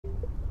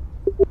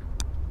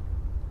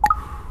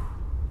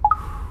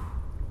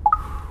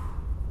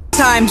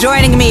time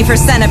joining me for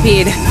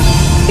Centipede.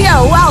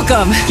 Yo,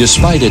 welcome.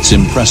 Despite its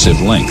impressive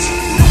length,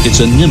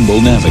 it's a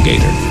nimble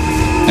navigator,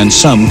 and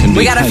some can be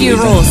We got a few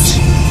rules.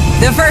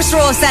 The first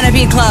rule of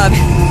Centipede Club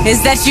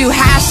is that you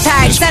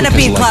hashtag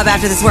Centipede Club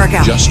after this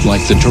workout. Just like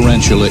the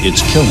tarantula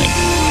it's killing,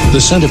 the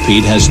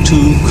centipede has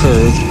two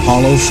curved,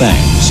 hollow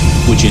fangs,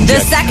 which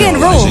inject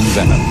paralyzing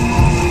venom.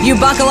 You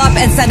buckle up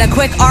and send a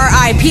quick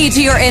RIP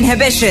to your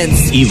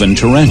inhibitions. Even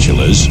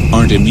tarantulas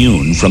aren't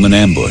immune from an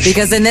ambush.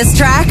 Because in this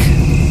track,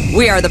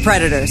 we are the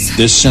predators.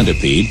 This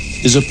centipede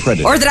is a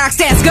predator. Orthodox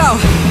stance, go!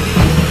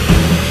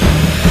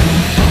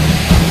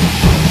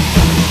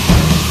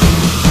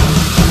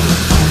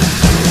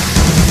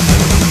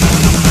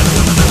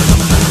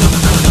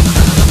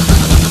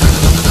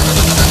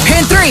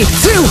 In 3, 2,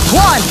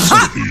 1,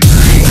 hop!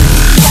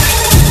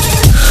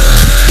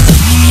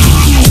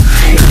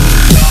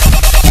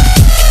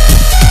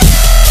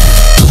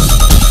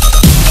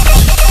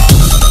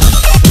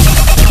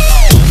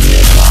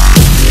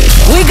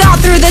 We got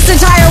through this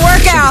entire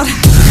workout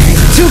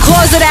to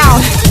close it out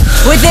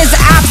with this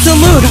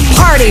absolute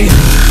party.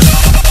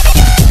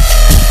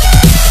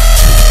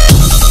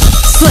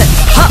 Slip,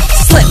 hop,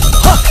 slip,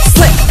 hook,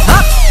 slip,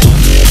 hop.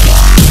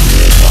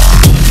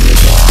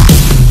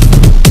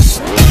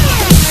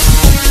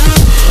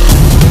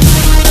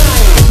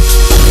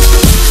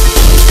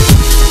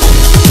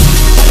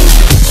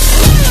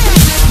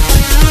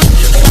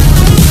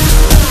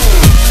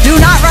 Do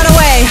not run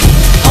away.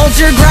 Hold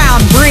your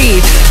ground,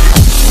 breathe.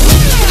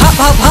 Hop,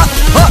 hop, hop,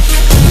 hook.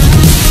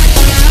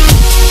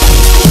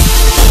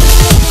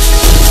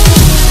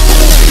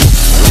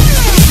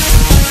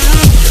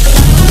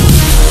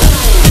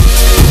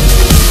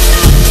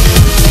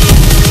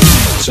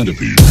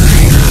 Centipede.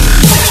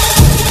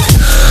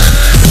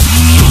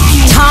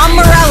 Tom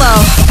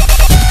Morello,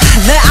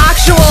 the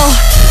actual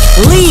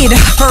lead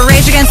for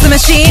Rage Against the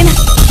Machine,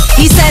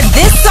 he said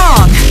this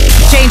song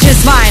changed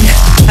his mind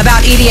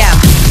about EDM.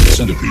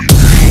 Centipede.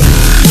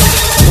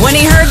 When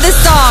he heard this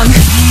song,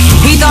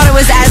 he thought it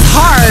was as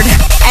hard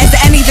as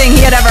anything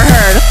he had ever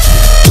heard.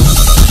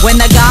 When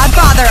the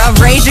godfather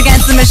of Rage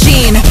Against the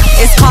Machine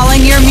is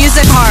calling your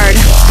music hard,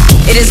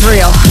 it is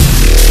real.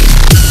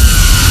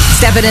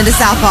 Step it into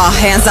southpaw,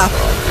 hands up.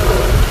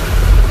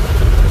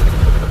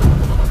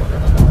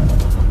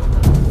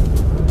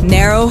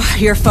 Narrow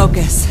your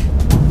focus.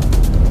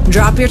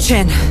 Drop your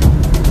chin.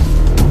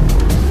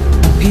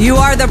 You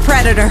are the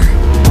predator.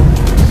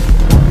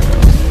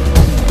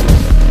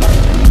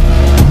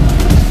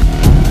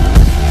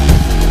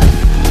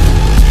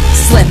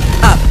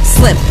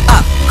 Slip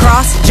up,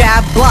 cross,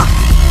 jab, block.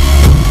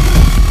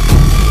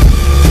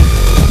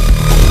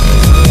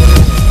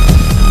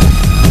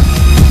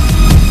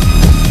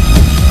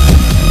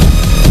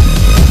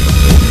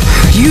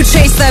 You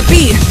chase the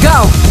beat,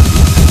 go.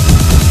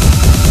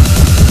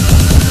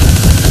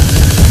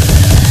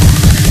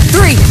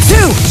 3,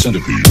 2.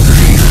 Centipede.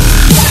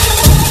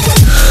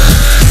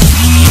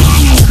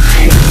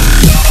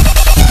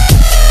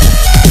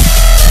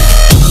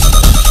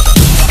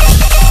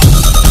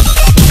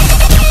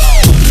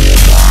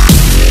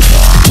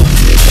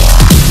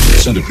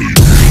 Centipede.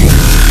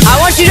 I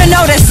want you to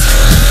notice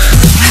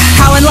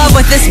how in love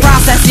with this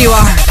process you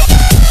are.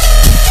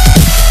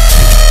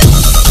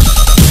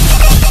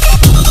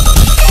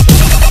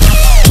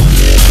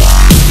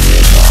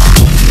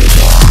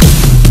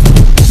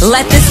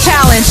 Let this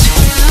challenge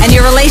and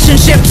your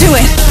relationship to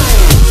it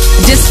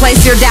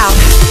displace your doubt.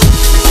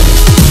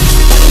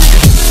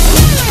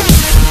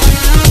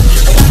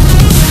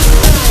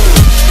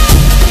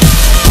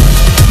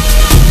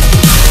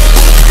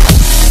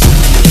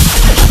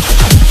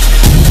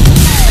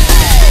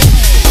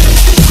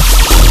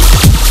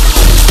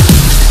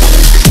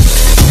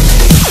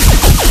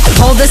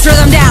 Hold this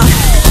rhythm down.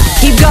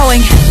 Keep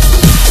going.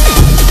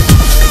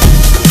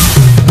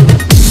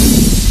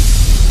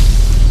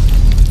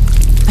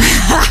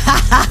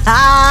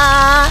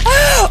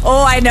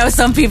 Oh, I know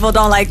some people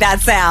don't like that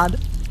sound.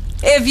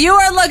 If you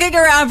are looking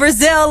around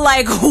Brazil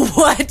like,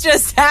 what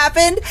just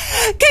happened?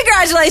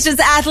 Congratulations,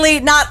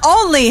 athlete. Not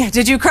only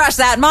did you crush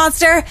that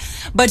monster,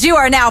 but you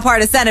are now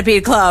part of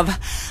Centipede Club.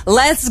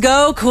 Let's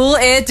go cool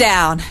it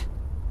down.